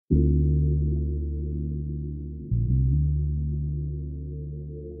Cause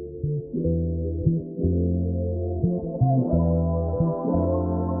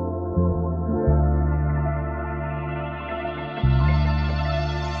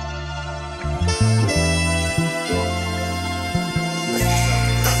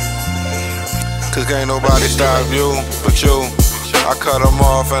can't nobody stop you but you. I cut them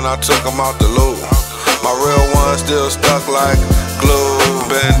off and I took them out the loop. My real one still stuck like glue.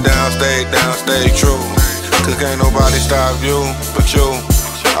 Been down, stay true. Cause can't nobody stop you but you.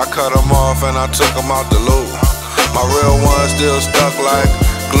 I cut them off and I took them out the loop. My real one still stuck like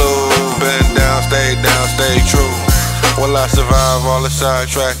glue. Been down, stay true. Will I survive all the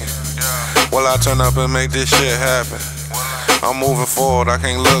sidetracking? Will I turn up and make this shit happen? I'm moving forward, I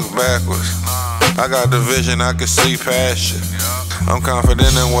can't look backwards. I got the vision, I can see past shit. I'm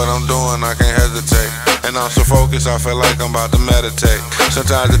confident in what I'm doing, I can't hesitate. And I'm so focused, I feel like I'm about to meditate.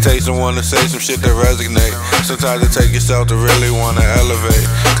 Sometimes it takes someone to say some shit to resonate. Sometimes it takes yourself to really wanna elevate.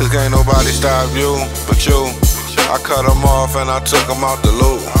 Cause can't nobody stop you but you. I cut them off and I took them out the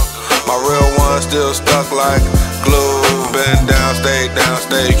loop. My real one still stuck like glue. Been down,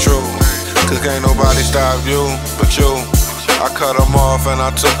 stay true. Cause can't nobody stop you but you. I cut them off and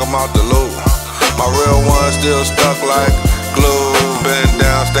I took them out the loop. My real one still stuck like glue. Been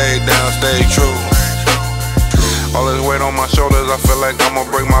down, stay true. All this weight on my shoulders, I feel like I'ma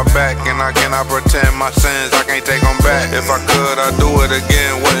break my back. And I cannot pretend my sins, I can't take them back. If I could, I'd do it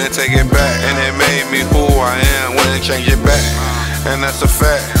again, wouldn't take it back. And it made me who I am, wouldn't change it back. And that's a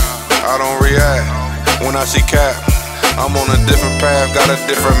fact, I don't react when I see cap. I'm on a different path, got a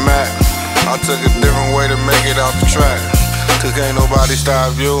different map. I took a different way to make it off the track. Cause can't nobody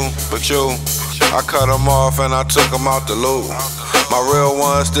stop you but you. I cut them off and I took them out the loop. My real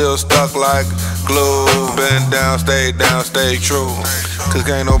one still stuck like glue. Been down, stay true. Cause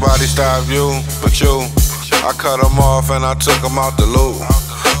can't nobody stop you but you. I cut them off and I took them out the loop.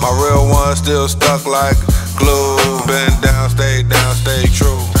 My real one still stuck like glue. Been